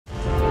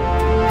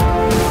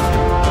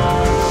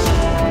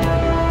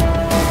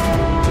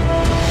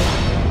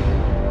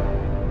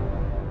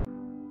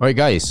Alright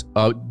guys,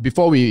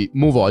 before we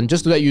move on,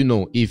 just to let you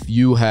know, if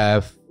you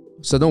have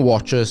certain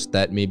watches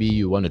that maybe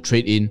you want to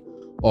trade in,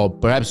 or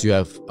perhaps you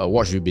have a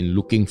watch you've been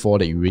looking for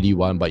that you really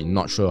want but you're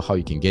not sure how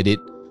you can get it,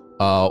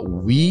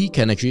 we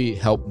can actually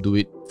help do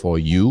it for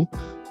you.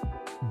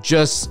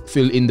 Just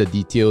fill in the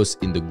details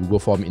in the Google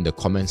form in the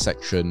comment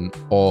section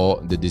or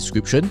the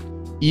description.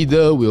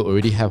 Either we'll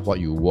already have what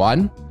you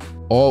want,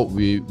 or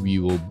we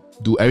will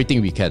do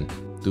everything we can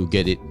to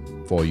get it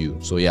for you.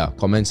 So yeah,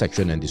 comment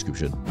section and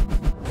description.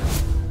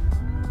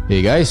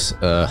 Hey guys,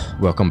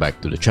 welcome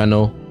back to the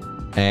channel.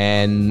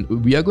 And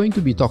we are going to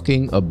be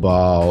talking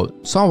about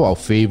some of our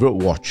favorite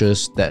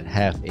watches that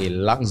have a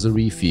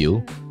luxury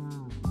feel,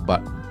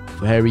 but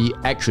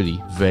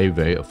actually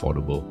very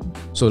affordable.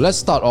 So let's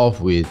start off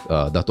with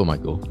Dato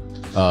Michael.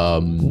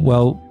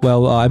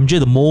 MJ,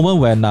 the moment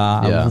when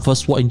I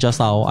first walked in just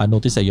now, I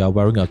noticed that you are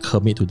wearing a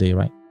Kermit today,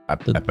 right?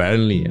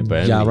 Apparently.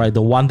 Yeah, right.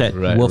 The one that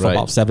worth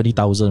about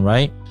 70,000,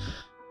 right?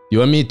 You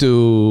want me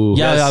to?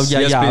 Yeah.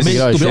 I mean,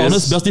 to be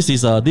honest, because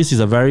this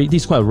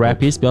is quite a rare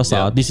piece, because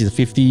this is a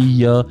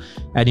 50-year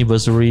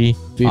anniversary.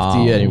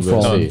 50-year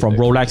anniversary from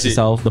Rolex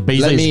itself. The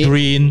bezel is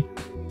green.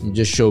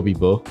 Just show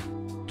people.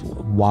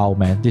 Wow,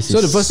 man, this is so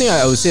the first thing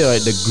I would say,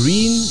 right, the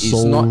green is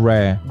so not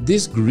rare.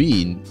 This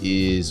green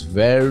is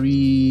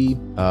very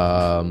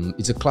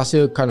it's a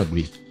classic kind of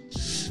green.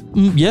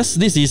 Yes,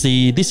 this is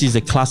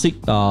a classic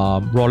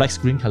Rolex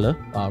green color.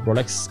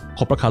 Rolex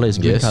copper color is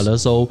green color,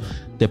 so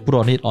they put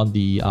on it on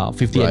the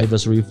 50th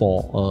anniversary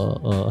for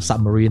a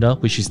Submariner,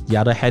 which is the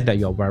other hand that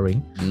you're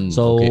wearing.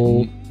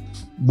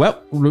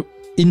 Well,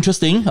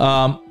 interesting.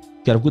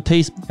 Got a good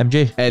taste,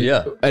 MJ.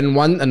 And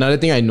another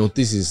thing I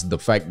noticed is the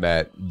fact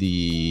that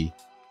the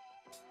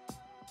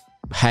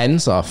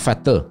hands are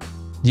fatter.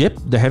 Yep,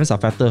 the hands are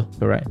fatter.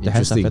 Correct. The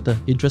hands are fatter.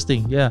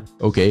 Interesting. Yeah.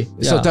 Okay.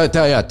 So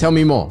tell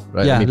me more.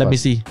 Right. Yeah. Let me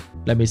see.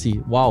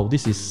 Wow,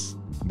 this is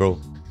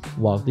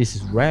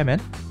rare,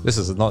 man. This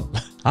is not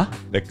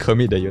the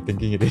Kermit that you're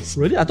thinking it is.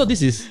 Really? I thought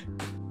this is.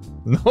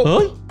 No.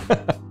 Huh?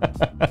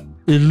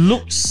 It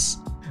looks.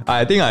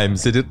 I think I'm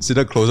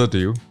seated closer to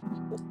you.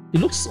 It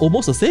looks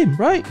almost the same,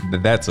 right?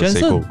 That's a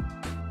Jensen. Seiko.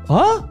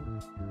 Huh?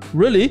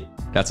 Really?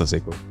 That's a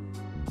Seiko.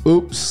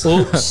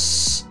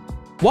 Oops.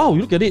 Wow,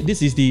 you look at it.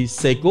 This is the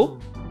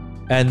Seiko,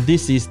 and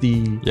this is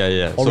the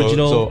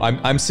original. So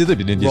I'm seated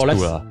between these Rolex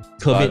two.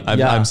 Kermit.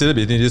 I'm seated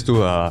between these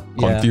two.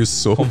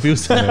 Confused.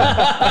 Confused.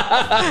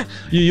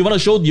 You want to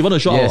show?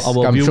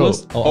 Our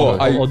viewers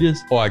or our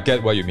audience? Oh, I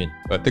get what you mean.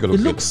 Take a look.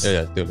 It looks.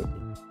 Take a look.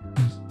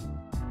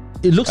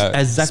 It looks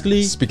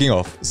exactly. Speaking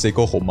of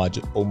Seiko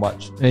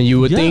homage. And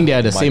you would think they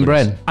are the same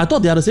brand. I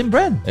thought they are the same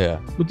brand. Yeah.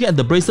 Looking at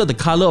the bracelet, the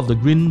color of the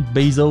green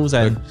bezels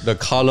and the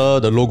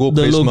color, the logo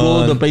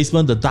placement, the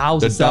placement, the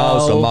dials,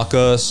 the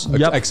markers.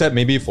 Except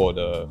maybe for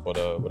the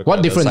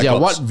what difference? Yeah,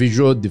 what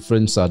visual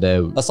difference are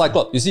there? A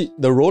cyclops. You see,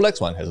 the Rolex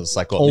one has a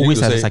cyclops.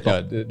 Always has a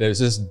cyclops. There's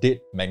this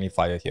date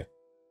magnifier here.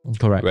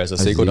 Correct. Whereas the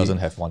Seiko doesn't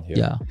have one here.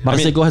 Yeah, but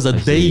the Seiko has a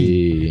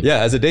date. Yeah,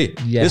 has a date.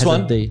 Yeah, this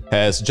one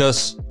has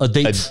just a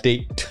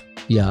date.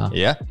 Yeah.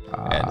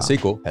 And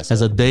Seiko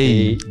has a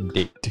day.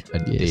 A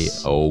day.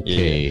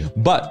 Okay. Yeah.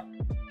 But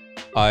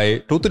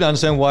I totally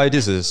understand why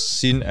this is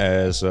seen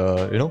as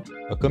a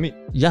Kermit.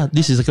 Yeah,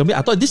 this is a Kermit.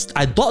 I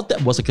thought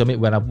that was a Kermit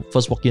when I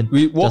first walked in.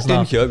 We walked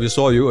in here, we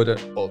saw you.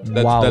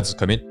 That's a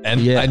Kermit, and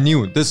I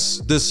knew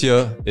this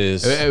here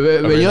is.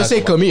 When you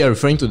say Kermit, you're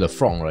referring to the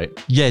frog, right?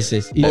 Yes.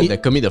 The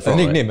Kermit the frog.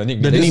 The nickname.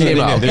 The nickname.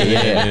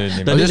 Okay.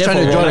 I'm just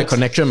trying to draw a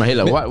connection in my head.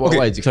 Like, what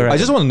is it? I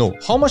just want to know,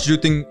 how much do you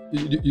think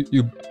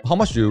how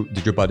much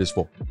did you buy this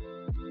for?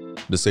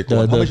 The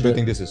Seiko. How much do you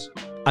think this is?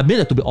 I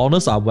mean, to be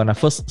honest, when I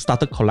first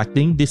started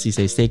collecting, this is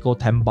a Seiko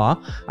 10 bar.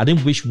 I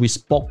think which we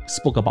spoke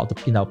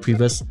about in our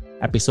previous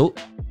episode.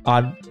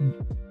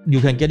 You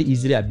can get it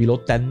easily at below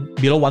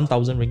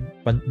 1,000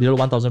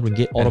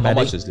 ringgit automatic. And how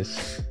much is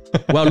this?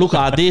 Well, look,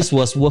 this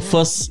was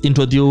first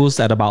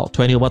introduced at about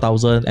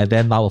 20,000, and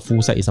then now a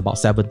full set is about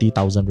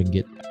 70,000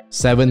 ringgit.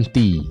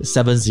 70.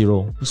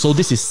 70. So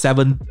this is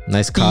 7.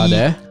 Nice car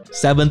there.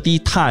 70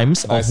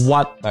 times of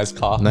what? Nice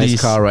car. Nice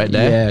car right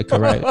there. Yeah,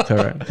 correct.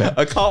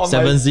 A car on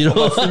 70.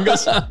 my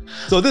fingers.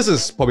 So this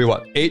is probably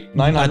what?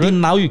 900? I think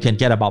now you can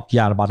get about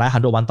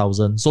 900,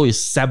 1,000. So it's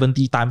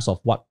 70 times of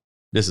what?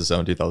 This is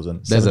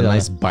 70,000. That's a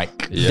nice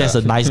bike. Yeah. That's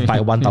a nice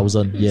bike,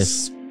 1,000.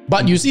 Yes.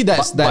 But you see,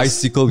 that's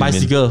bicycle. But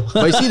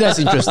you see, that's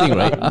interesting,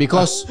 right?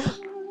 Because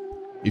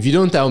if you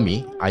don't tell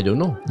me, I don't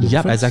know.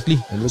 Yeah, exactly.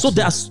 So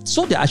there are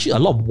actually a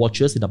lot of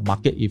watches in the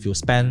market. If you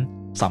spend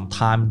some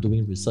time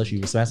doing research,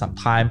 you spend some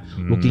time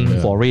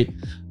looking for it.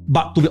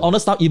 But to be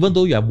honest now, even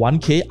though you have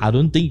 1K, I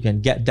don't think you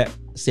can get that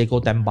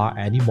Seiko 10 bar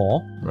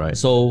anymore. Right.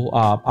 So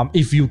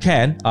if you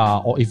can,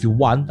 or if you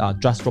want,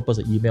 just drop us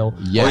an email.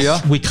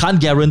 Yes. We can't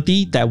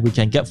guarantee that we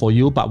can get for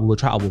you, but we will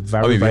try our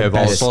very we have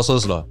best. our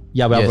sources lah.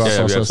 Yeah, we have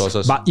our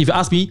sources. But if you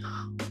ask me,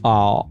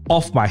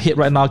 off my head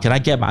right now, can I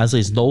get? My answer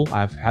is no.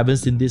 I haven't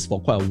seen this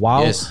for quite a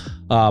while. Yes.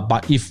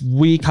 But if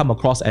we come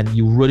across and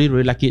you really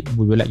like it,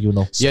 we will let you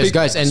know. Yes,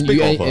 guys, and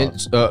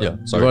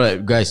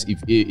guys,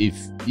 if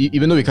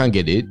even though we can't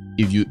get it,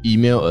 if you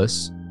email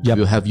us,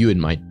 we'll have you in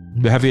mind.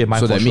 We have it in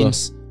mind. So for that sure.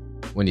 means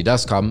when it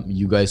does come,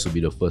 you guys will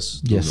be the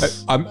first. to Yes.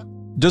 know.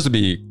 I'm just to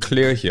be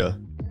clear here.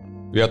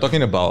 We are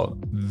talking about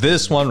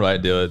this one,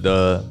 right?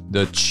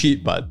 The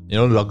cheap but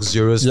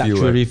luxurious feel,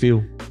 luxury right?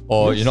 feel.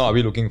 Or are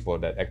we looking for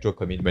that actual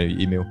commit when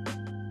we email?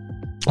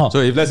 Oh, So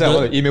if let's say I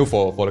want to email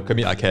for the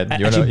commit, I can.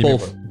 You want to actually email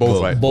both.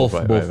 both, right? Both,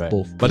 right, both, right.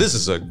 both. But this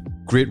is a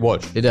great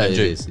watch. It NJ.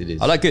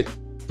 is. I like it.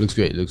 Looks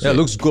great. Looks Yeah, it great.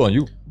 looks good on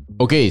you.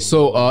 Okay,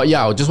 so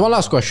just one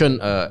last question.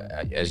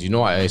 As you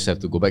know, I always have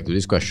to go back to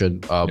this question.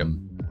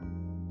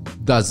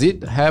 Does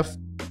it have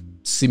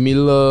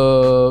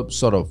similar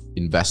sort of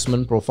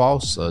investment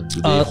profiles?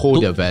 Do they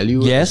hold their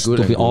value? Yes, good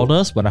to and be good?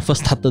 honest, when I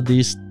first started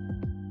this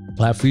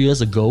like a few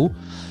years ago,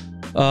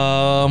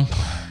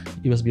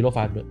 it was below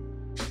 500.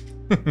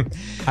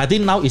 I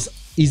think now it's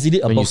easily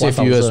above When you say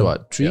 1,000. few years,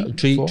 what?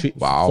 Yeah,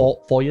 Wow.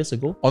 4 years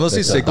ago.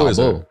 Honestly, That's a Seiko is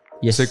a double.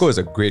 Yes. Seiko is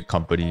a great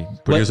company.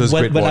 Produces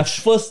great when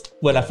watch.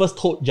 I first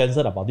told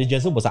Jensen about this,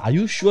 Jensen was like, "Are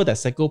you sure that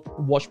Seiko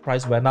watch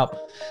price went up?"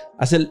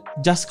 I said,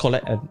 "Just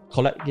collect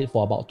it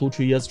for about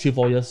 2-3 years,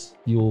 3-4 years.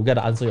 You'll get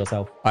the answer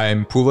yourself." I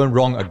am proven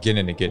wrong again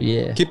and again.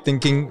 Yeah. Keep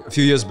thinking a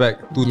few years back,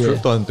 Yeah.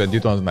 2020,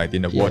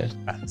 2019, the Yeah. watch.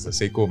 It's a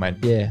Seiko, man.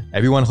 Yeah,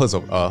 Everyone heard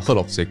of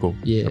Seiko.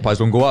 Yeah. The price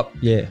won't go up.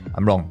 yeah,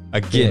 I'm wrong.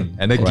 Again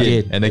Yeah. and again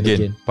Again and and again.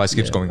 again. Price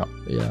keeps Yeah. going up.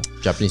 yeah.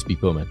 Japanese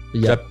people, man.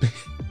 Yeah.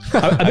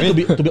 I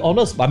mean, to be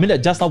honest, I mean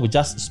that just now we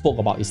just spoke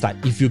about it's like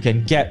if you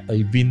can get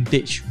a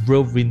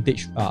real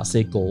vintage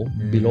Seiko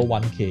below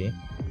 1K,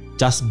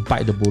 just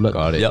bite the bullet.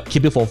 Got it. Yep.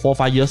 Keep it for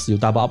 4-5 years, you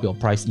double up your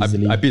price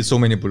easily. I beat so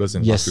many bullets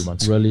in the last yes, few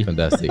months. really.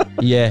 Fantastic.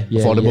 Yeah.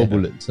 Affordable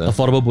bullets. Huh?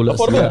 Affordable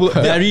bullets. Affordable yeah. bullet-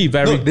 Very,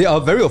 very. No, they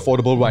are very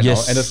affordable right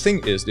Yes. now. And the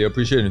thing is, they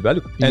appreciate in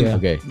value. And Yeah.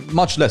 Okay.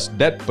 much less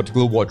that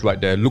particular watch right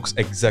there looks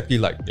exactly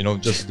like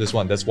just this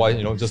one. That's why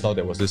just now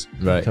there was this.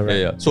 Right. Correct.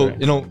 Yeah. So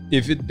Correct.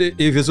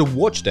 if it's a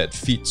watch that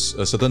fits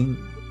a certain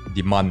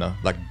demand,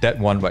 like that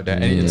one right there,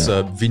 and it's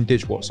a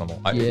vintage watch somehow,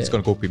 it's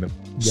gonna go premium.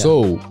 Yeah.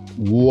 So,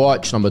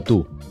 watch number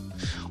 2.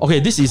 Okay,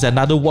 this is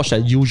another watch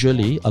that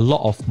usually a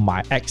lot of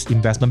my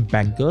ex-investment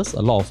bankers,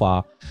 a lot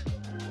of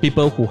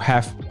people who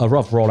have a lot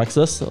of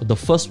Rolexes, the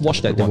first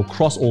watch that they will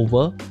cross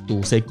over to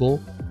Seiko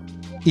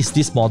is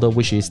this model,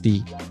 which is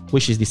the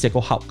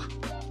Seiko Hulk.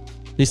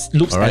 This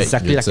looks Alright,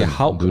 exactly like a Jensen,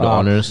 Hulk. do the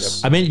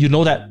honors. I mean, you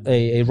know that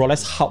a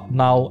Rolex Hulk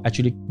now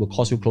actually will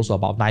cost you close to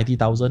about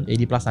 90,000,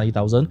 80 plus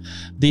 90,000.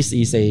 This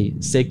is a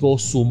Seiko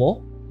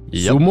Sumo.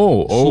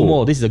 Sumo. Oh,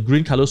 Sumo. This is a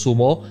green color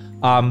Sumo.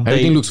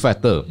 everything looks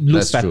fatter.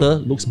 looks That's fatter,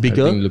 true. looks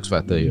bigger. Everything looks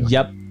fatter. Yeah.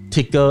 Yep,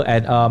 thicker,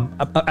 and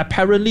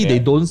apparently they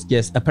don't.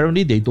 Yes,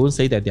 apparently they don't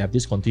say that they have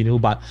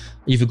discontinued. But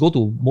if you go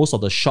to most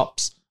of the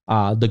shops,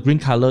 the green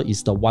color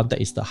is the one that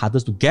is the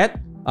hardest to get.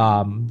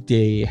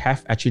 They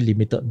have actually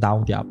limited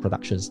down their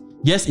productions.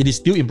 Yes, it is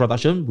still in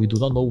production. We do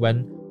not know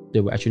when they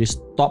will actually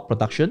stop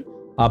production.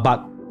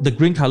 But the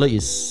green color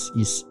is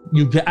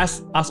you can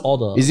ask all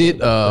the. Is it?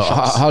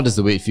 shops. How does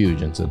the weight feel,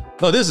 Jensen?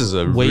 No, this is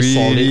a Way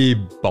really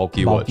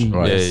bulky watch. Bulky,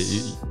 right.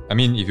 Yeah, I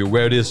mean, if you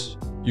wear this,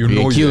 you You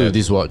know can you kill have, with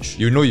this watch.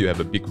 you know you have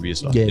a big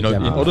wrist. Yeah, in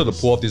yeah. order to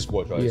pull off this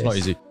watch, right, it's not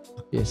Yes. easy.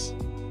 Yes.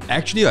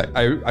 Actually,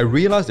 I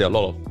realized there are a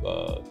lot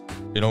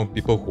of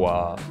people who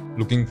are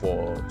looking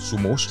for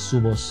sumos,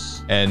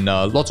 Sumos. and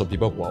lots of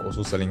people who are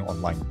also selling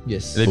online.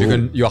 Yes. And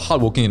if you're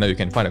hardworking enough, you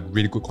can find a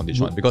really good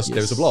condition one, because Yes.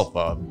 there's a lot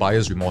of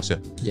buyer's remorse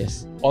here.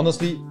 Yes.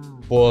 Honestly,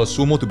 for a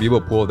sumo to be able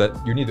to pull that,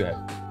 you need to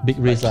have Big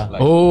wrist. like-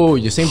 Oh,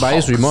 you're saying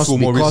buyer's Hulk remorse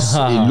sumo because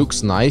wrist. it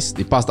looks nice.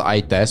 They pass the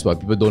eye test, but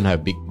people don't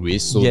have big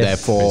wrists, so Yes.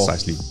 therefore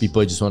Precisely.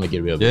 people just want to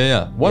get rid of it.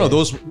 yeah. One of Yeah.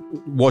 those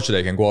watch that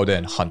you can go out there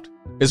and hunt.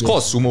 It's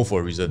called sumo for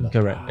a reason.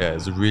 Correct. Yeah,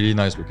 it's really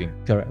nice looking.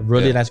 Correct.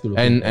 Really Yeah. nice. Good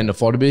looking. And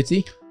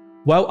affordability.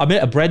 Well, I mean,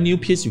 a brand new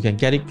piece, you can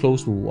get it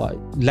close to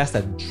less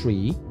than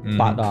 3. Mm.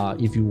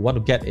 But if you want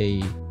to get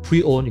a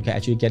pre-owned, you can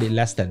actually get it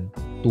less than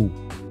 2.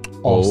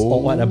 Oh.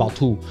 Or about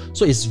 2.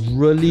 So it's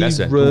really, Less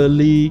than 2.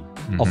 really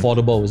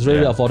affordable. It's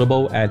really Yeah.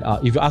 affordable. And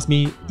if you ask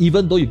me,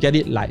 even though you get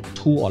it like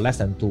 2 or less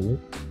than 2,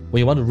 when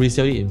you want to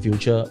resell it in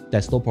future,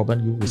 there's no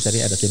problem. You resell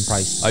it at the same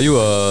price. Are you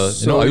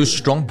are you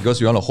strong because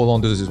you want to hold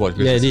on to this watch?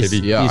 Because Yeah, it's it is.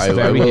 heavy. Yeah, It's I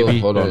very will. heavy.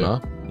 Hold on, Yeah. huh?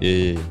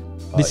 Yeah.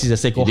 This is a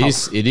Seiko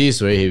Hulk. It is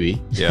very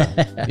heavy. Yeah.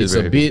 It's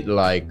very a heavy. bit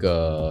like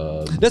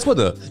That's where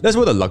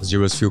the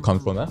luxurious feel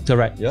comes from, huh?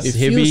 Correct. Yeah. It's it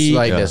heavy. feels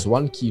like Yeah. there's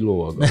 1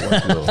 kilo. About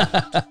 1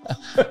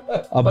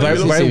 kilo. very,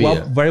 it's very heavy, well,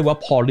 yeah. very well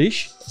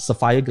polished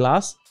sapphire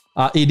glass.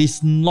 It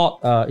is not.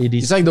 It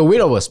is. It's like the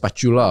weight of a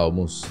spatula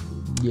almost.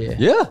 yeah.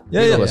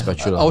 Yeah. a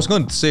spatula. I was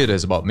going to say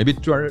there's about maybe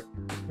 200.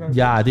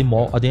 Yeah, I think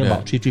more. I think Yeah.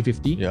 about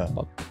 350. Yeah.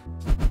 About-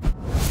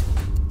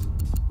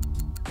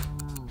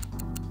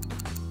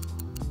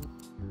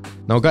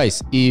 Now,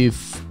 guys,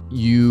 if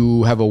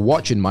you have a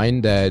watch in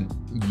mind that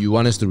you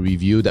want us to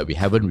review that we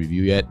haven't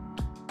reviewed yet,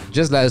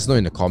 just let us know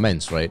in the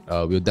comments, right?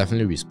 We'll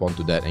definitely respond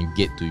to that and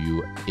get to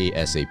you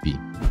ASAP.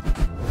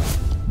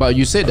 But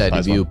you said that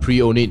Nice if you one.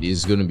 pre-own it,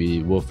 it's going to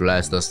be worth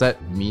less. Does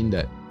that mean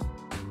that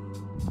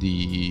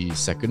the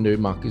secondary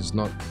market is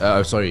not...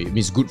 it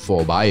means good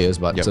for buyers,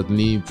 but Yep.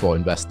 certainly for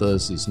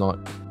investors, it's not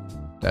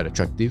that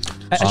attractive.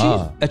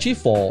 Actually,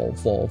 for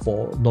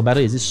no matter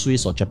is it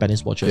Swiss or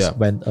Japanese watches,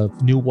 when a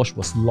new watch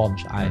was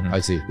launched, I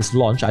see. It's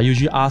launched, I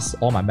usually ask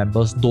all my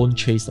members, don't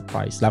chase the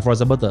price. Like for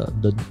example,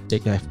 they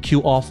have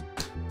kill off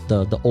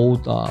the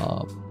old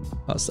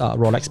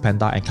Rolex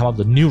Panda and come up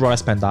with the new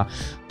Rolex Panda.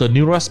 The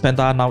new Rolex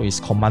Panda now is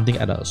commanding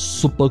at a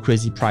super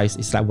crazy price.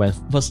 It's like when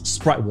first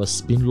Sprite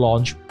was being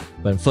launched,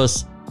 when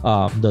first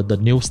the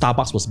new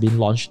Starbucks was being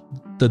launched,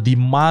 the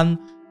demand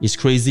is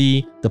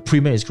crazy, the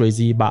premium is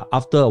crazy, but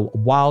after a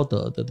while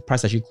the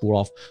price actually cooled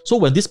off. So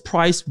when this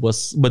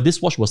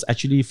watch was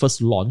actually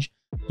first launched,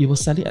 it was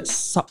selling at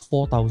sub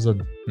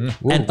 4,000,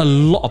 and a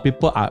lot of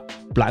people are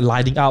like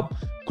lining up,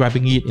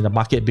 grabbing it in the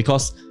market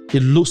because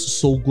it looks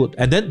so good.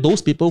 And then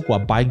those people who are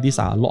buying this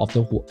are a lot of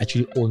them who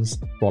actually owns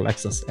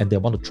Rolexes and they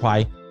want to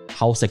try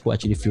how Seiko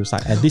actually feels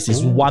like. And this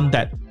is one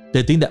that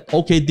they think that,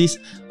 okay,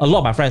 a lot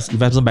of my friends,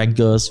 investment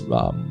bankers,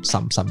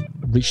 some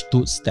rich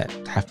dudes that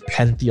have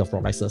plenty of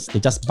Rolexes, they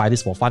just buy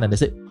this for fun and they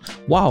say,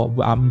 wow,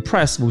 I'm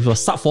impressed with a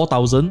sub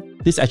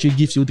 4,000. This actually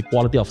gives you the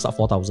quality of sub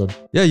 4,000.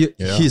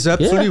 He's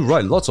absolutely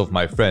right. Lots of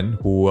my friend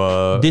who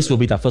this will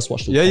be their first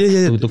watch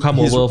to come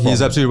over.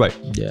 He's absolutely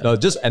right.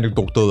 Just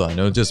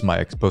anecdotal, just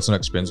my personal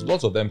experience.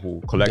 Lots of them who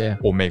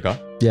collect Omega,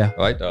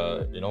 right?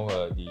 The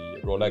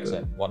Rolex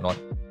and whatnot.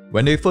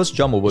 When they first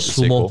jump over to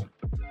Seiko,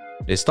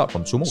 they start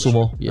from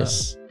Sumo.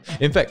 Yes.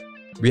 In fact,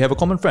 we have a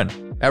common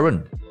friend,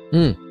 Aaron.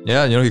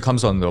 Yeah, he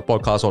comes on the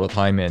podcast all the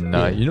time, and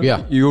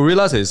you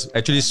realize he's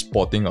actually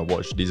sporting a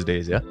watch these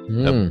days. A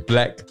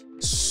black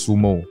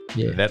Sumo.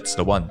 That's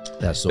the one.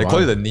 They call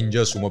it the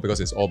Ninja Sumo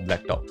because it's all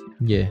blacked out.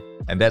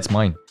 And that's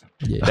mine.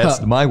 That's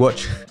my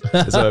watch.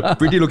 It's a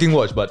pretty looking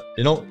watch, but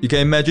you can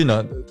imagine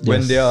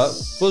when they are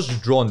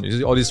first drawn, you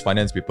see all these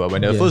finance people,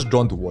 when they are first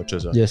drawn to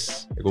watches,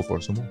 they go for a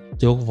Sumo.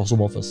 They go for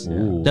Sumo first.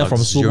 Then from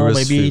Sumo,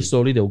 maybe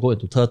slowly they'll go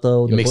into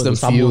Turtle. It makes them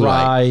feel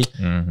like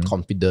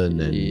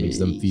confident and makes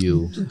them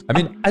feel. I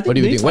mean, I think what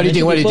do you think?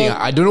 What do you think?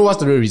 I don't know what's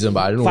the real reason,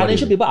 but I don't know.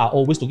 Financial people are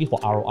always looking for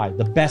ROI,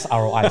 the best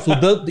ROI.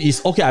 So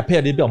is okay, I pay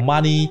a little bit of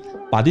money,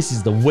 but this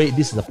is the weight,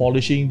 this is the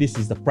polishing, this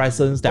is the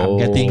presence that I'm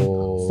getting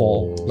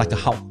for like a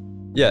house.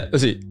 Yeah,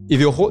 see,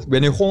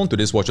 when you hold on to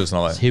these watches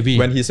now, heavy.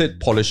 When he said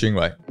polishing,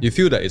 right, you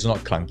feel that it's not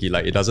clunky,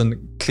 like it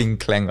doesn't cling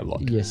clang a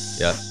lot. Yes.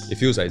 Yeah, it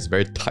feels like it's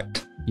very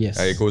tight. Yes.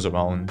 It goes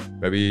around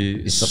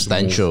very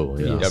substantial.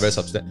 Yeah, very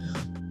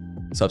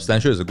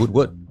substantial is a good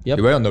word. Yep.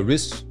 You wear on the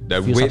wrist,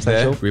 that weight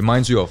there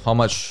reminds you of how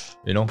much,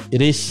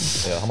 it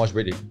is. Yeah, how much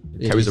weight it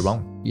carries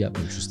around. Yep.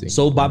 Interesting.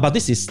 So, but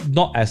this is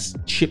not as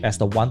cheap as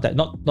the one that,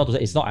 not to say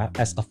it's not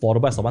as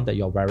affordable as the one that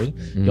you're wearing.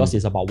 Yours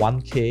is about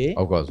 1K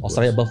or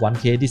slightly above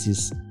 1K. This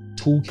is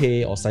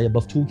 2K or slightly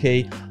above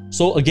 2K.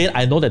 So again,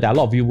 I know that there are a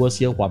lot of viewers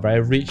here who are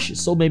very rich.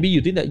 So maybe you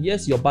think that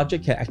yes, your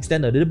budget can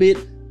extend a little bit.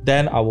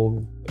 Then I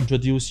will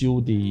introduce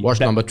you the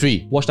watch number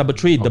 3. Watch number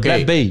 3, the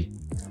Black Bay.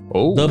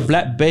 The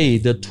Black Bay,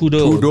 the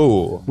Tudor,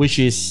 which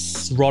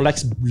is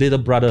Rolex little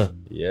brother.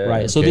 Yeah.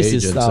 Right. So this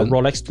is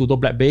Rolex Tudor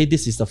Black Bay.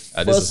 This is the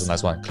first this is a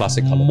nice one.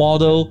 Classic color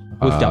model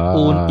with their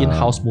own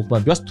in-house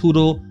movement. Because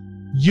Tudor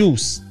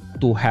used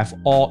to have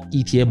all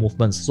ETA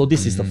movements. So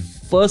this is the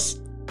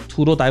first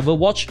Tudor diver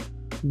watch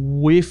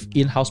with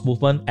in-house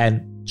movement,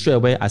 and straight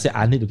away I said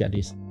I need to get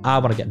this. I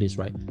want to get this,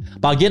 right?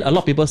 But again, a lot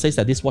of people say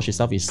that this watch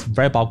itself is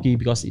very bulky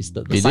because it's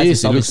the size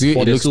itself is 42,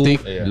 it looks thick,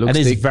 and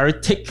it's very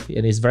thick,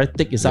 and it's very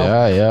thick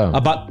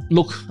itself. But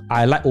look,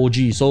 I like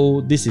OG,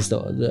 so this is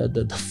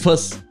the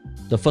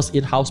first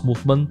in-house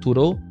movement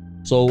Tudor.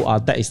 So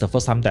that is the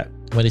first time that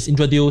when it's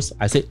introduced,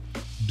 I said,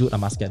 dude, I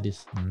must get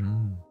this.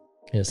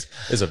 Yes,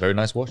 it's a very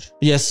nice watch.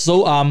 Yes,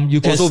 so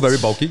you can also very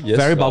bulky. Yes,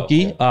 very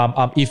bulky.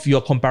 If you're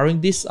comparing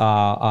this,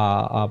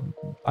 I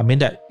mean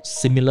that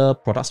similar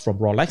products from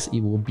Rolex,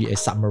 it will be a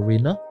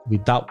Submariner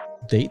without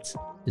date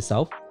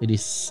itself. It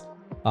is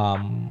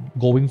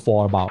going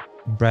for about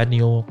brand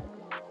new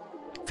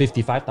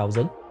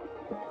 55,000.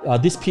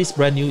 This piece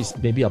brand new is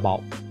maybe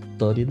about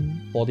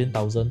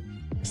 14,000.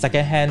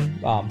 Second hand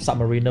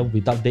Submariner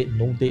without date,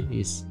 no date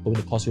is going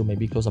to cost you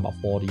maybe close about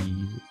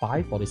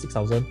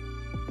 46,000.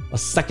 A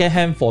second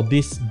hand for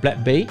this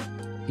Black Bay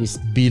is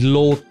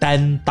below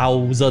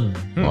 10,000.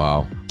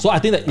 Wow. So I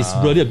think that it's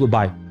really a good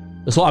buy.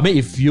 So I mean,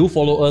 if you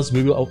follow us,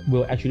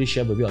 we'll actually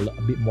share with you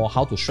a bit more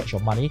how to stretch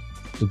your money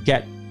to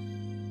get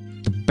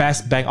the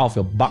best bang out of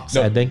your bucks,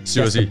 and then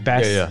seriously, the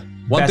best.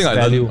 One thing I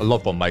value. learned a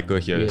lot from Michael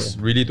here is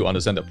really to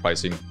understand the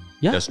pricing,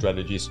 their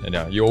strategies,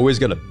 and you always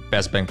get the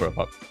best bang for a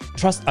buck.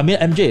 Trust, I mean,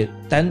 MJ,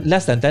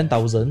 less than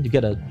 10,000, you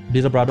get a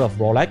little brother of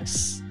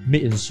Rolex,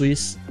 made in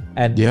Swiss.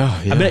 And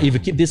I mean, if you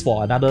keep this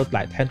for another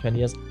like 10-20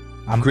 years,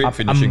 I'm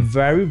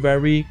very,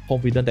 very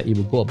confident that it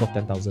will go above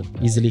 10,000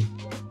 easily.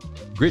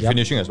 Great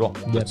finishing as well.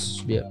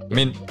 I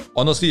mean,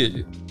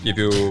 honestly, if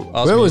you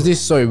ask where was this?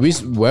 Sorry,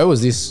 where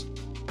was this?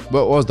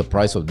 What was the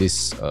price of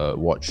this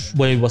watch?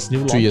 When it was new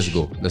launch? 3 years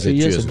ago. Let's say 3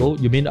 years ago.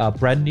 You mean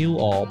brand new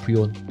or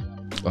pre-owned?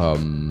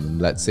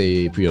 Let's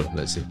say pre-owned.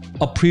 Let's say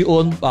a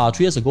pre-owned 3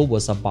 years ago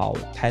was about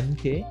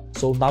 10K.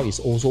 So now it's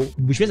also,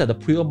 which means that the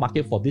pre-owned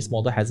market for this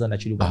model hasn't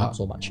actually went up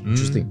so much.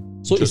 Interesting.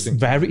 So it's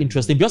very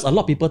interesting because a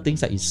lot of people think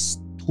that it's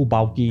too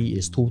bulky,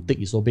 it's too thick,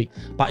 it's so big.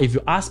 But if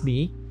you ask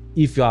me,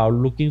 if you are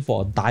looking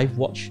for a dive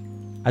watch,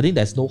 I think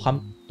there's no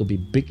harm to be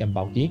big and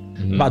bulky.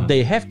 But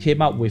they have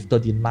came out with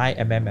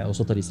 39mm and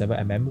also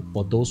 37mm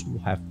for those who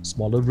have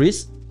smaller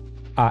wrists,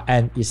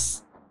 and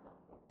it's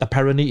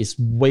apparently is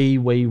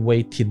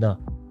way thinner.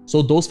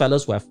 So those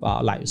fellas who have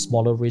like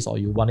smaller wrists, or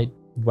you want it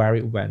wear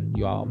it when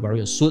you are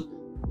wearing a suit,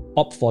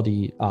 opt for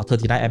the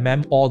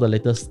 39mm or the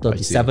latest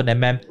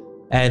 37mm.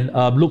 And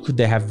look,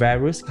 they have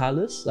various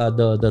colors.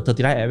 The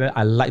 39mm,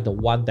 I like the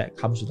one that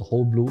comes with the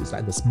whole blue. It's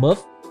like the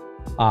Smurf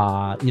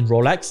in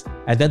Rolex.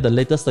 And then the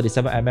latest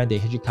 37mm, they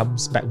actually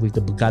comes back with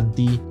the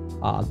Burgundy,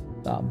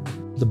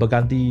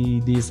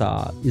 this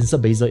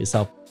insert bezel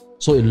itself.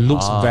 So it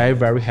looks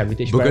very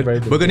heritage.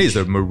 Burgundy is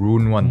the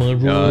maroon one. The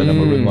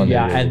maroon one.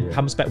 Yeah, and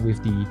comes back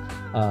with the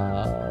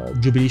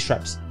Jubilee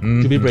straps.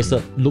 Jubilee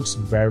bracelet looks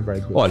very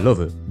good. Oh, I love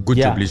it. Good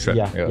Jubilee strap.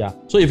 Yeah.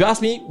 So if you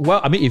ask me,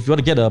 well, I mean, if you want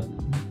to get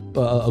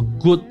a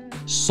good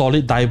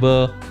solid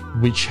diver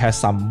which has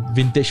some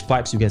vintage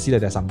vibes, you can see that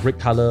there's some red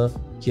color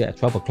here at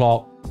 12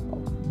 o'clock,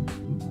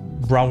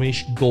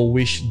 brownish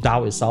goldish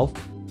dial itself,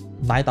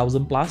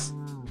 9,000 plus.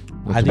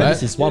 I think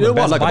this is one of the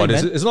best. What I like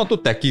about this, it's not too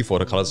tacky for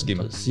the color scheme.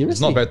 Seriously,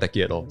 it's not very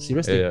tacky at all.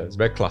 Seriously, yeah, it's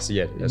very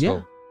classy as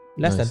well.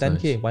 Less than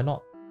 10k, why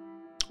not?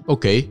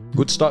 Okay,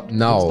 good start.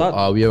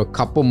 Now, we have a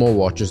couple more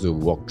watches to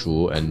walk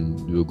through, and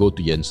we'll go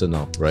to Jensen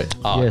now, right?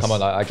 Yes. Come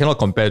on, I cannot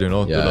compare, to the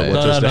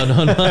watches.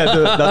 No.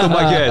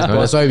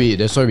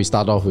 That's why we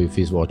start off with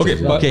his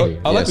watches. Okay,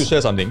 but I'd like to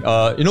share something.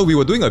 We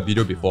were doing a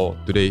video before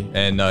today,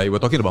 and we were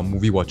talking about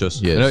movie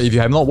watches. Yes. If you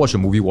have not watched a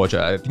movie watch,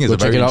 I think it's a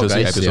very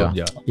interesting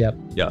episode.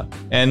 Yeah.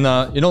 And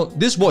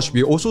this watch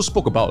we also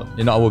spoke about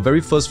in our very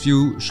first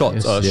few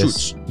shoots.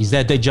 Is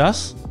that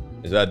Datejust?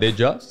 Is that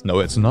Datejust? No,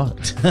 it's not.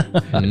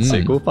 It's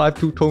Seiko 5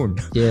 two-tone.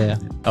 Yeah.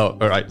 Oh,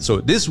 all right. So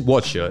this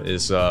watch here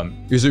is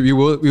we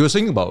were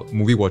saying about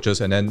movie watches,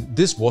 and then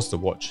this was the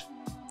watch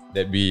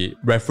that we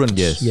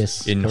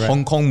referenced in correct.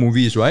 Hong Kong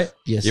movies, right?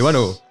 Yes. You want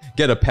to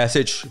get a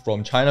passage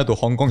from China to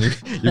Hong Kong,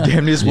 you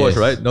get this watch,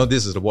 right? No,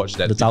 this is the watch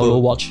that the Zhao Luo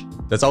watch.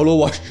 The Zhao Luo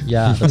watch.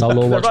 Yeah, the Zhao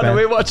Luo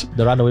watch.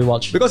 The runaway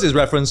watch. Because it's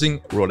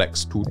referencing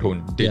Rolex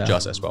two-tone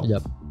Datejust as well.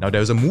 Yep. Now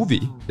there's a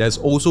movie that's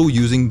also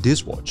using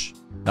this watch.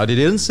 Now they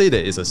didn't say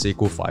that it's a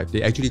Seiko 5.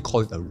 They actually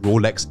call it a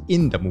Rolex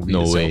in the movie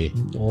itself. way.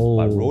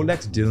 But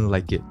Rolex didn't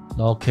like it.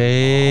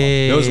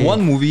 Okay. There was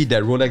one movie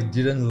that Rolex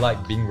didn't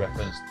like being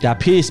referenced. They're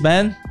pissed,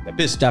 man.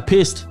 They're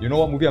pissed. You know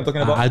what movie I'm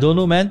talking about? I don't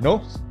know, man.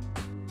 No?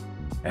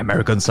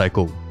 American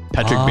Psycho.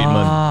 Patrick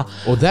Bateman.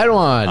 Oh, that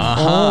one.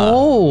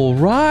 Oh,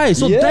 right.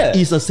 So that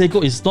is a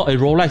Seiko. It's not a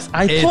Rolex.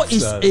 I thought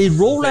it's a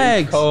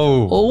Rolex.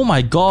 Seiko. Oh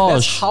my gosh.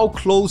 That's how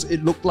close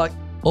it looked like.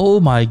 Oh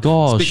my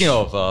gosh. Speaking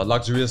of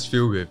luxurious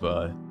feel with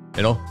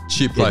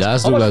cheap price.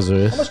 That's too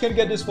luxurious. How much can you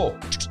get this for?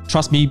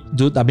 Trust me,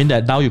 dude. I mean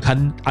that now you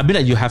can't. I mean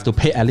that you have to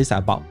pay at least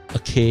about a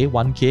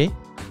 1k,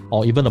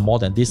 or even more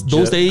than this.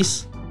 Those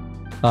days,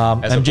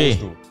 MJ.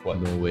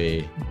 No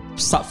way.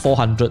 Sub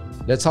 400.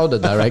 That's how the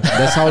direct.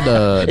 That's how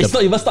the. It's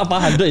not even sub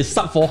 500. It's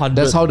sub 400.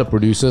 That's how the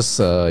producers,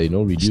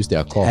 reduce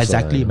their costs.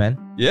 Exactly, man.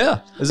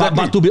 Yeah, exactly.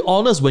 But to be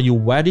honest, when you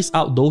wear this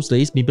out those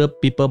days,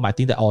 people might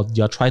think that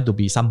you're trying to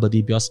be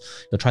somebody because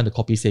you're trying to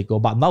copy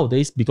Seiko. But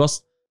nowadays,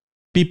 because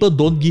people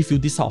don't give you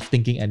this sort of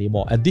thinking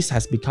anymore, and this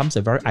has become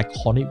a very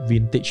iconic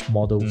vintage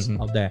models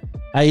out there.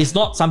 And it's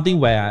not something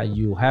where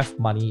you have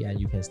money and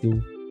you can still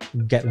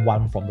get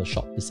one from the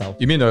shop itself.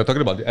 You mean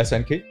talking about the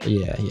SNK?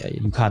 Yeah,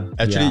 you can't.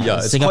 Actually,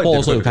 it's Singapore quite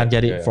also you can't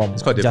get it from.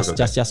 It's quite difficult.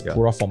 Just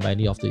pull off from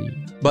any of the.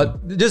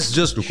 But just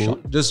to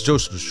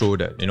show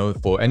that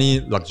for any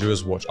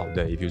luxurious watch out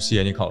there, if you see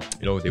any kind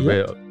of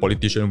wear a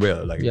politician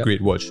wear like a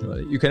great watch,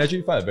 you can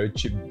actually find a very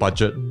cheap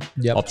budget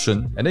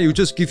option, and then you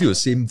just give you the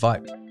same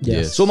vibe.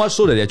 Yes. So much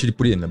so that they actually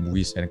put it in the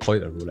movies and call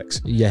it a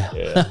Rolex. Yeah.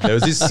 There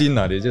was this scene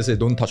they just say,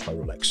 "Don't touch my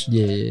Rolex."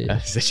 Yeah.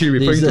 It's actually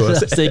referring to a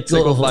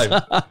Seiko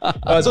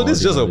 5. So this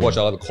is just a watch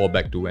I like to call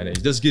back to, and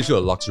it just gives you a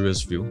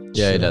luxurious feel.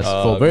 Yeah, it does.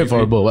 Very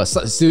affordable. But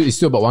it's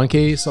still about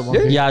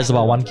 1k. Yeah, it's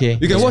about 1k.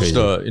 You can watch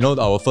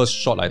our first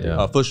shot. I think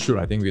our first shoot.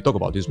 I think we talk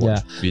about this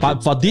watch. Yeah.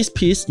 But for this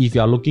piece, if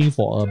you are looking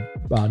for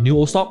a new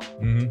old stock,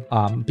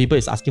 people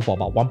is asking for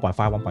about 1.5,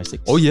 1.6.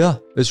 Oh yeah,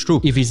 that's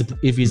true. If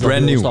it's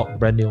brand new stock,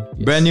 brand new.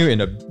 Yes. Brand new in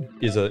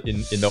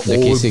the old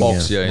casing,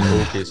 box, in the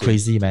old casing.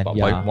 Crazy, man.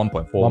 About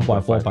 1.4,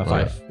 1.5.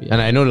 Right. Yeah.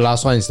 And I know the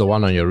last one is the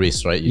one on your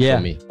wrist, right? You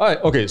told me. All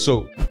right. Okay.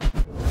 So.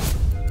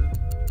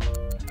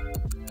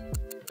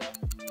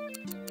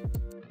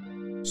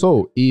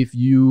 So if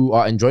you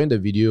are enjoying the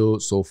video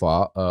so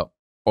far,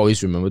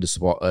 always remember to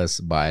support us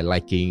by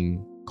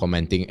liking,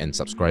 commenting, and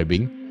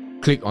subscribing.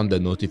 Click on the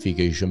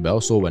notification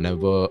bell so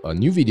whenever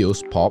new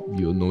videos pop,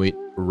 you'll know it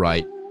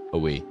right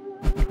away.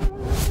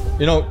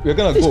 We're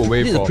gonna go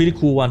away from. This is a pretty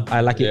cool one.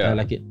 I like it. I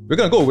like it. We're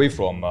gonna go away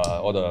from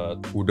all the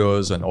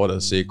Tudors and all the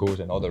Seikos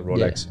and all the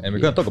Rolex, and we're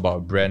gonna talk about a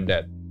brand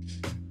that,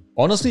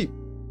 honestly,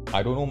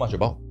 I don't know much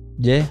about.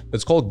 Yeah.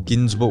 It's called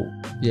Ginzbo.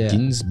 Yeah.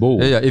 Ginzbo.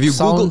 Yeah. If you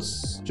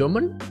Sounds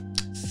German?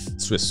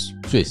 Swiss.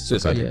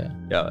 Swiss. I think.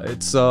 Yeah,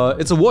 it's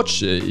a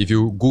watch. If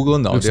you Google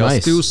now, there are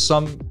still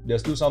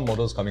some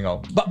models coming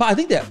out. But I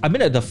think that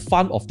the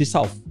fun of this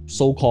type of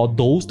so-called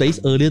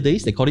earlier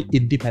days, they call it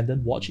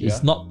independent watch.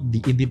 It's not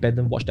the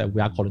independent watch that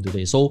we are calling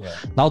today. So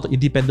now the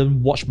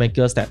independent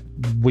watchmakers that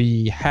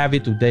we have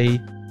it today,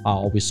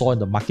 or we saw in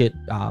the market,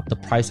 the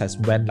price has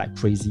went like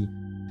crazy.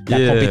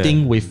 They're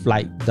competing with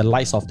like the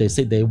likes of, they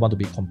said they want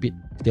to compete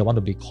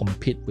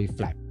with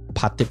like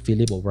Patek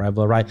Philippe or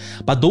whatever, right?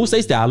 But those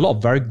days there are a lot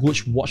of very good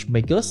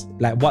watchmakers,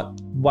 like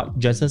what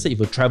Jensen said. If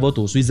you travel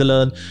to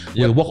Switzerland,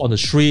 you walk on the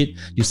street,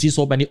 you see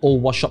so many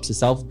old watch shops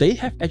itself. They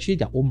have actually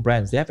their own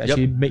brands. They have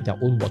actually made their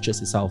own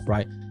watches itself,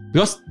 right?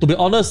 Because to be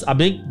honest,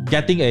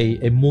 getting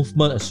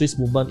a Swiss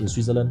movement in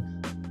Switzerland,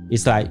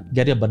 it's like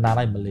getting a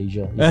banana in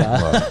Malaysia.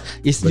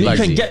 You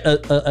can get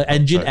an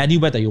engine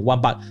anywhere that you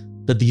want, but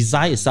the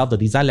design itself, the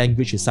design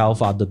language itself,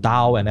 the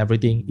dial and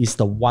everything is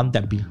the one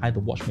that behind the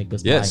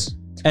watchmakers. Yes.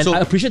 And I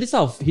appreciate this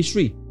type of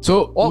history.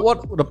 So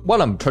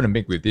what I'm trying to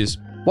make with this,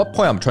 what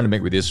point I'm trying to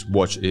make with this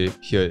watch here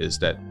is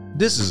that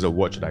this is a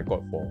watch that I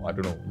got for, I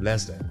don't know,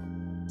 less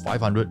than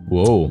 500.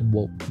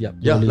 Whoa. Yep.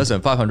 Yeah, less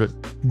than 500.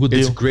 Good deal.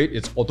 It's great.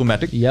 It's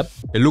automatic. Yep.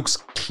 It looks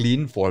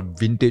clean for a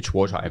vintage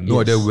watch. I have no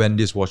idea when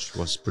this watch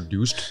was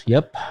produced.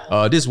 Yep.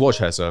 This watch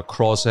has a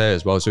crosshair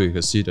as well, so you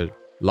can see the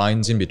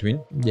lines in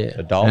between. Yeah.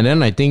 The dial. And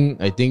then I think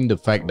the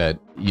fact that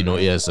it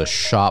has a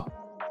sharp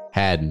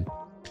hand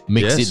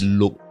makes it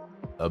look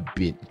a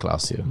bit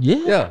classier.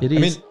 Yeah. It is.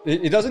 I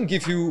mean, it doesn't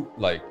give you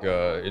like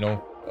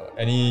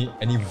any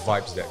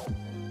vibes that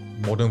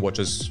modern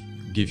watches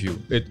give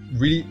you. It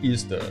really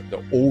is the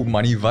old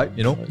money vibe,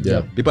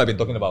 Yeah. People have been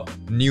talking about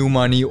new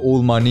money,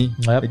 old money.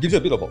 Yep. It gives you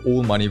a bit of an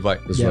old money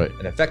vibe. That's right.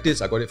 And the fact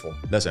is, I got it for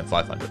less than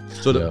 500.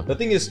 So the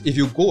thing is, if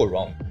you go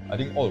around, I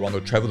think all around,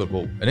 you travel the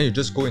world, and then you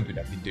just go into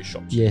their vintage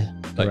shops. Yeah.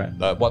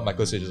 Like what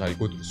Michael said just now, you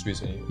go to the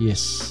Swiss and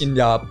Yes. in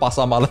their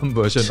Pasar Malam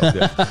version of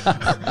their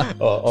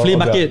Flea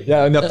market.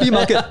 in their flea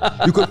market,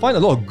 you could find a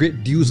lot of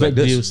great deals like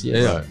this.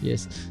 Deals,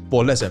 yes.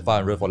 For less than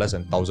 500, for less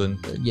than 1,000.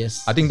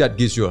 Yes. I think that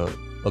gives you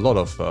a lot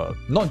of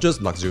not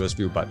just luxurious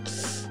feel, but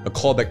a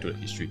callback to the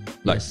history.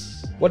 Like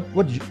what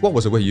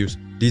was the word you used?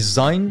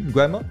 Design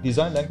grammar?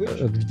 Design language?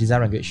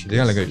 Design language.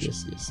 Design language.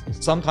 Yes.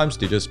 Sometimes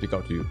they just speak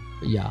out to you.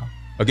 Yeah.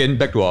 Again,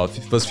 back to our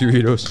first few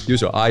videos.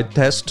 Use your eye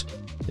test.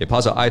 They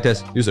pass your eye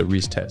test. Use a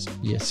wrist test.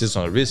 Yes. Sits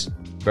on the wrist.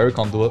 Very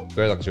comfortable,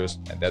 very luxurious,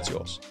 and that's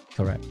yours.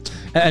 Correct.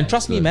 And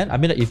trust me, man.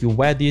 If you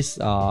wear this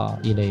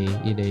in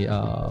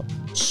a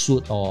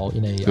suit or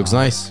in a looks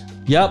nice.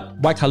 Yep,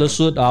 white color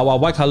suit.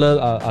 White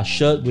color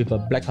shirt with a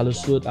black color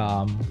suit.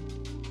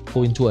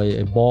 Go into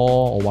a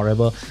ball or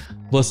whatever.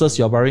 Versus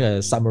you're wearing a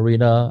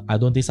submariner. I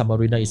don't think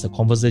submariner is a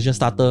conversation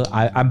starter.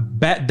 I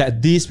bet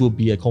that this will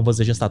be a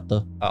conversation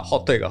starter.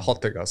 Hot take.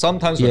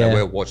 Sometimes when I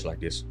wear a watch like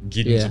this,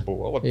 Ginsburg,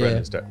 what brand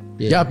is that?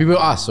 Yeah, people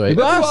ask, right?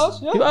 People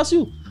ask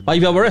you. But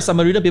if you're wearing a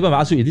submariner, people will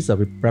ask you, is this a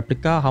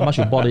replica? How much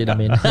you bought it?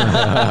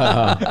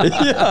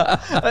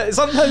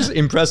 Sometimes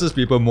impresses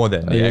people more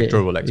than the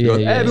actual Rolex.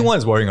 Because everyone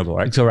is wearing a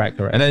Rolex. Correct.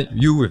 And then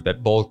you with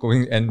that ball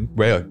going and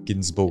wear a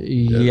Ginsburg.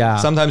 Yeah.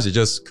 Sometimes it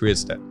just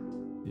creates that,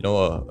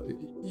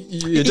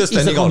 you're just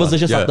standing out. It's a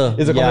conversation starter.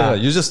 It's a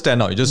conversation. You just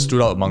stand out. You just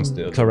stood out amongst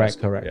the Correct.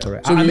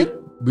 So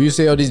will you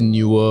say all these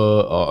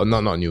newer, or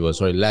not newer,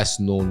 sorry, less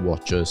known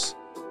watches,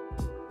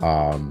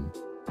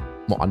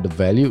 more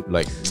undervalued?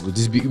 Like,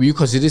 will you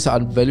consider this an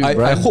undervalued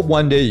brand? I hope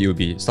one day you'll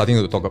be starting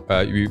to talk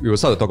about, we will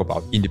start to talk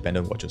about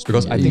independent watches,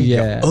 because I think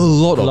there are a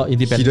lot of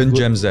hidden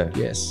gems there.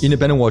 Yes.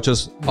 Independent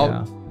watches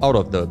out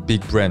of the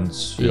big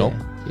brands, you know.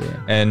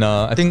 Yeah. And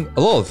I think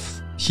a lot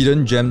of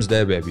hidden gems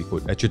there where we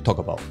could actually talk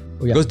about,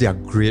 because they are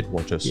great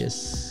watches.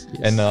 Yes.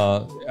 And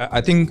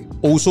I think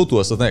also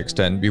to a certain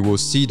extent, we will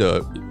see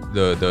the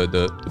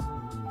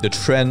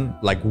trend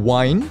like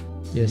wine.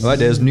 Yes. Right,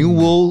 there's New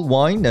World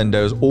wine and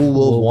there's Old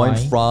World wine,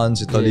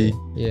 France, Italy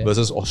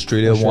versus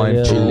Australia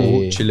wine,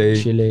 Chile.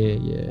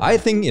 Yeah. I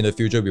think in the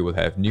future we will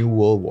have New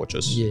World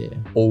watches,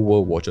 Old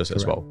World watches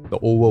as well. The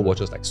Old World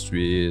watches like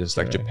Swiss,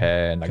 like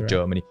Japan, like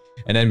Germany,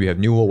 and then we have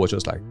New World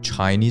watches like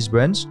Chinese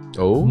brands.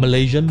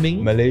 Malaysian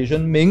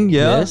Ming.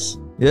 Yes.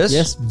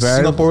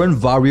 Singaporean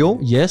Vario.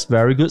 Yes,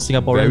 very good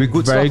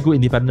Singaporean. Very good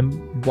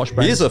independent watch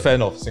brand. He is a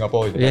fan of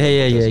Singapore.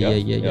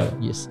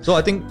 Yes. So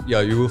I think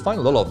you will find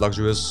a lot of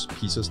luxurious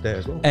pieces there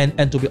as well.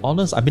 And to be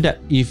honest, I mean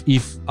that if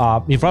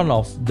in front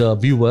of the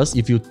viewers,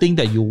 if you think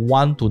that you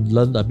want to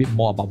learn a bit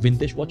more about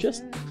vintage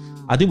watches,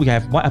 I think we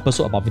can have one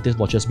episode about vintage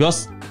watches,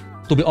 because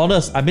to be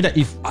honest, I mean that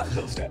if I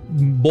love that.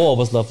 Both of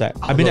us love that.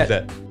 I mean love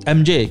that.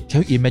 MJ,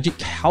 can you imagine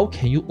how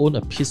can you own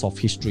a piece of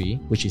history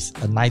which is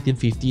a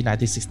 1950,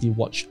 1960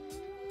 watch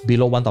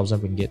below 1,000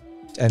 ringgit?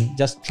 And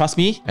just trust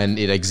me. And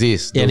it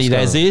exists. And it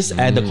exists,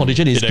 and the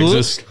condition is good.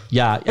 Exists.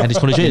 Yeah, and this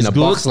condition is in a good.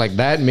 box like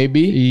that,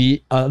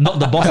 maybe. Not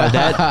the box like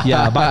that.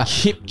 Yeah, but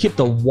keep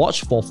the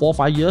watch for 4 or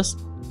 5 years.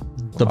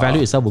 The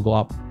value itself will go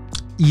up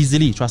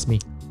easily. Trust me.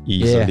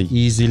 easily. Yeah,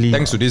 easily.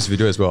 Thanks to this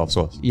video as well, of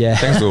course. Yeah.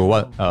 Thanks to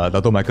what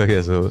Dato Michael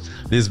here. So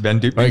this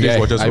vintage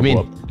watches will go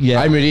up.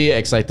 Yeah. I'm really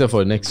excited for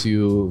the next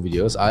few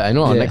videos. I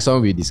know our next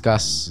one we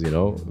discuss, you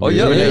know.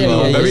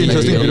 Very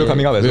interesting video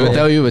coming up as well.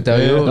 We'll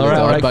tell you. All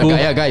right, but cool.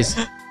 yeah, guys.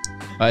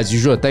 As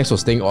usual, thanks for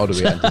staying all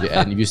the way until the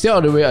end. If you stay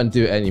all the way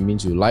until the end, it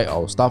means you like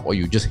our stuff or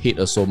you just hate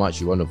us so much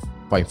you want to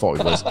find fault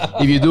with us.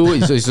 If you do,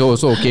 it's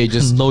also okay.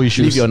 Just no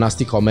issues. Leave your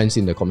nasty comments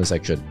in the comment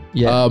section.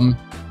 Yeah.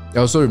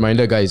 Also,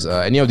 reminder, guys,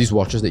 any of these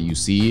watches that you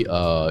see,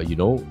 you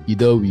know,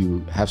 either we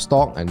have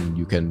stock and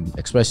you can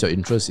express your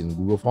interest in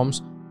Google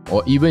Forms,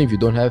 or even if you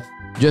don't have,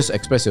 just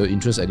express your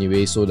interest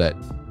anyway, so that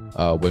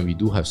when we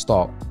do have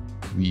stock,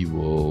 we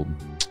will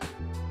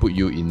put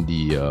you in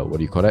the what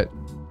do you call that?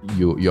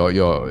 You're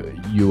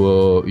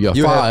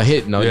far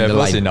ahead now in the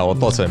line. In our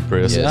thoughts and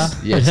prayers. Yes.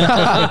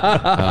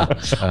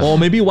 Or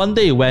maybe one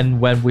day when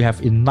we have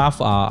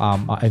enough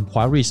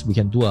inquiries, we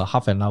can do a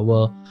half an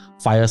hour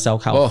fire sale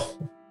count.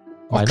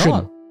 Why auction.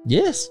 not?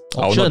 Yes.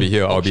 I will not be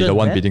here. I'll be the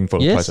one bidding for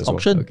the price as well.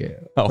 Auction. Okay.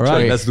 Auction.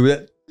 Right. Let's do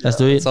that. Let's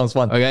do it. Sounds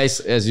fun. Okay, guys,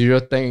 as usual,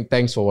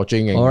 thanks for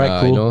watching. And, All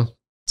right, cool.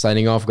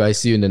 signing off, guys.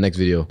 See you in the next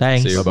video.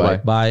 Thanks. See you. Bye-bye.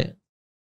 Bye.